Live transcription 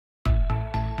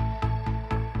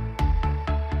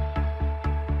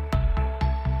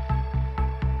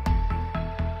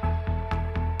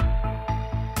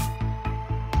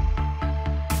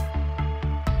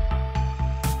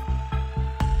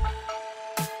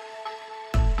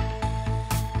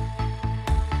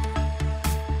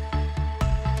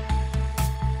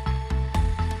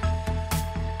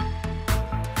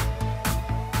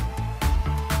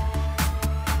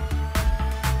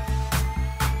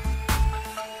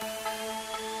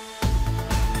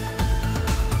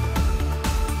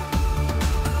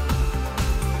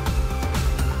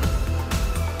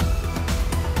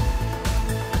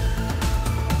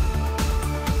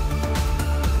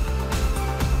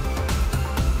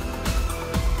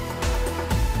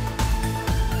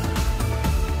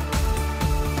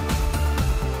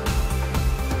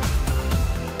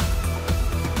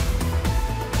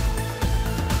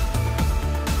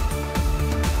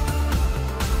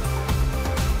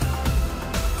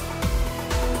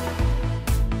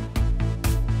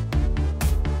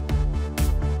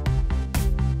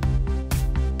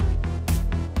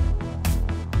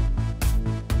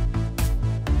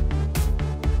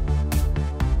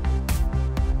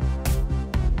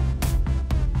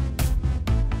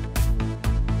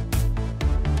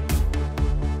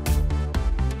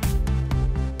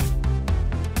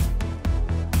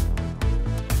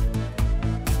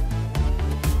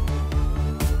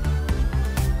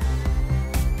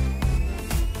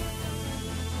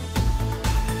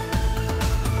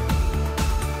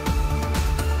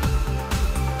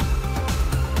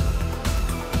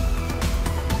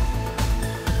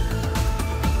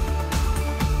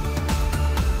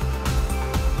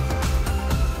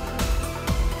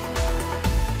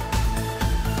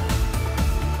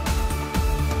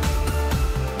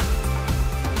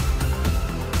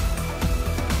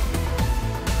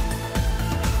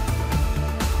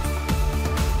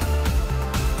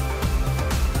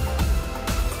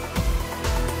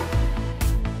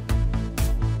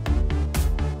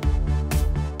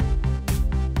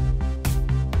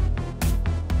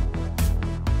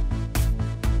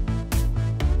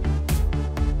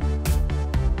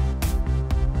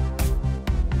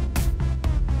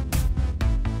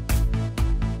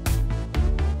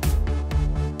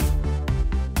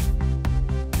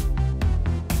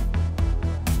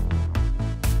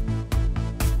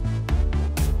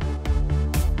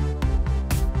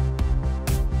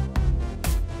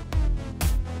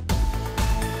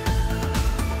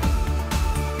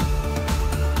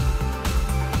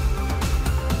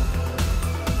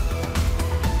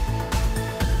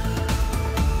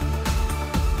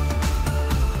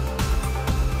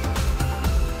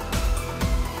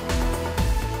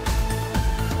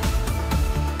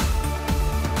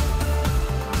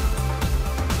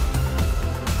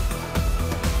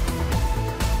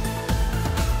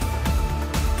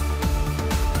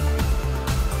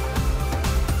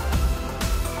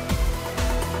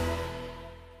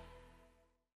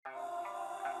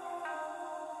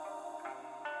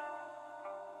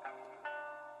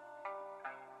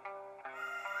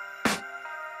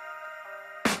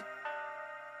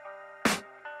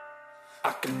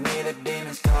I can hear the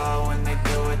demons call when they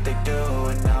do what they do.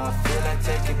 And now I feel like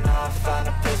taking off, find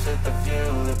a place with a view.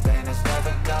 The pain is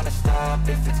never gonna stop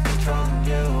if it's controlling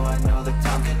you. I know that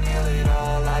time can heal it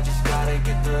all, I just gotta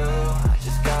get through. I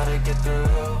just gotta get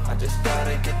through, I just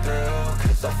gotta get through.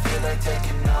 Cause I feel like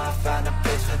taking off, find a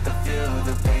place with a view.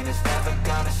 The pain is never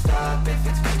gonna stop if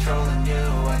it's controlling you.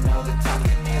 I know that time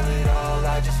can heal it all,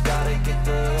 I just gotta get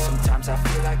through. Sometimes I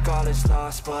feel like all is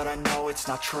lost, but I know it's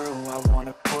not true. I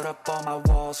wanna put up all my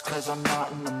walls cause I'm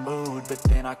not in the mood, but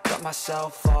then I cut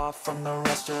myself off from the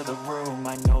rest of the room.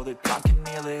 I know that time can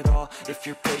heal it all if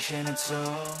you're patient and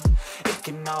soon it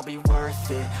can all be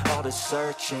worth it, all the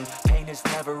searching. Pain is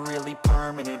never really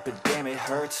permanent, but damn it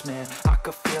hurts, man. I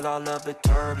could feel all of the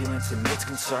turbulence and it's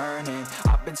concerning.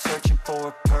 I've been searching for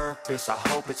a purpose, I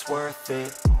hope it's worth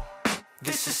it.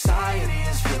 This society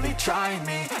is really trying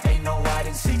me. Ain't no hide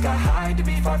and seek, I hide to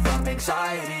be far from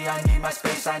anxiety. I need my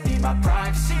space, I need my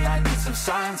privacy. I need some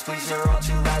silence, please, you're all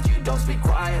too loud. You don't speak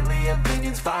quietly,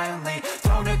 opinions violently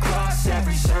thrown across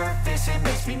every surface. It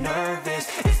makes me nervous,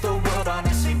 is the world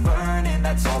honestly burning?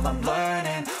 That's all I'm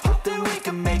learning. Hope that we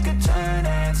can make a turn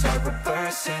and start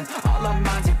reversing. All our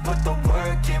minds, we put the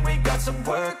work in, we got some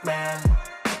work, man.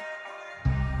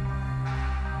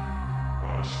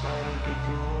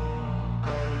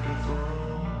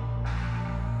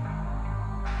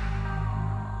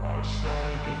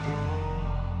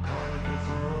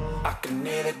 I can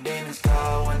hear the demons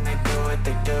call when they do what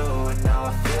they do. And now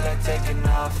I feel like taking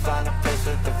off, find a place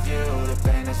with a view. The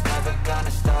pain is never gonna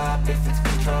stop if it's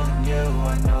controlling you.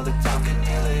 I know that time can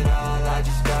heal it all, I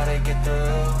just gotta get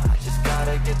through. I just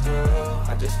gotta get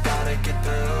through, I just gotta get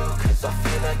through. Cause I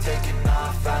feel like taking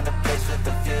off, find a place with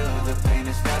a view. The pain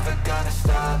is never gonna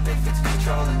stop if it's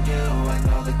controlling you. I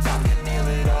know that time can heal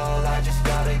it all, I just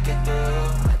gotta get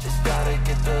through. I just gotta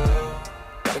get through.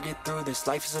 Gotta get through this,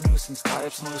 life is a nuisance, tie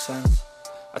up some loose ends.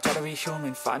 I try to be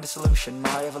human, find a solution,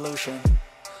 my evolution.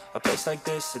 A place like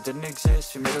this, it didn't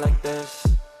exist, we made it like this.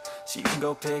 So you can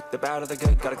go pick the bad or the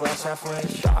good, got a glass half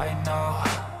wish. I know,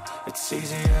 it's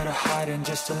easier to hide than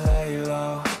just to lay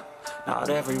low. Not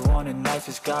everyone in life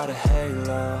has got a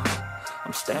halo.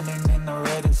 I'm standing in the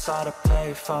red inside a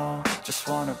payphone, just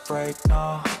wanna break,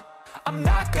 no. I'm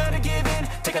not gonna give in,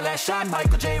 take a last shot,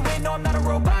 Michael J. Win. No, I'm not a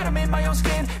robot, I'm in my own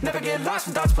skin. Never get lost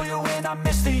when thoughts pull you in. I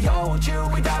miss the old you,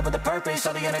 we died with a purpose.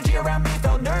 All the energy around me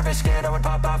felt nervous, scared I would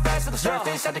pop out fast to the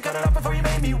surface. Had to cut it off before you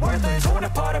made me worthless. Torn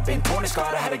apart, I've been torn and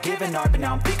scarred. I had a given art, but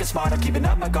now I'm peaking smart. I'm keeping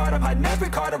up my guard, I'm hiding every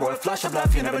card. A royal flush of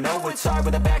love, you never know what's hard.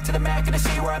 With a back to the mat, gonna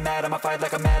see where I'm at. I'ma fight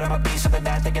like I'm mad, I'ma be something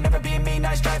that they can never be me.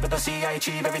 Nice try, but they'll see I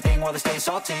achieve everything while they stay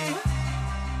salty.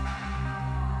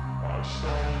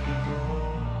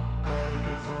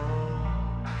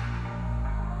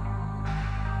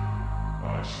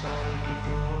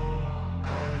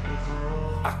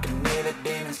 I can hear the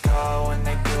demons call when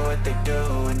they do what they do.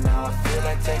 And now I feel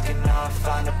like taking off,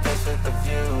 find a place with a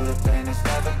view. The pain is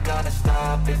never gonna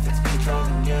stop if it's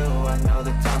controlling you. I know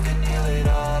that time can heal it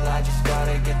all, I just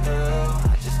gotta get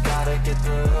through. I just gotta get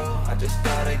through, I just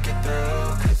gotta get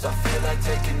through. Cause I feel like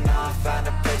taking off, find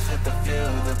a place with a view.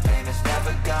 The pain is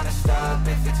never gonna stop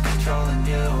if it's controlling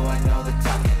you. I know that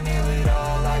time can heal it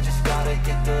all, I just gotta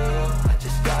get through. I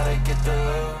just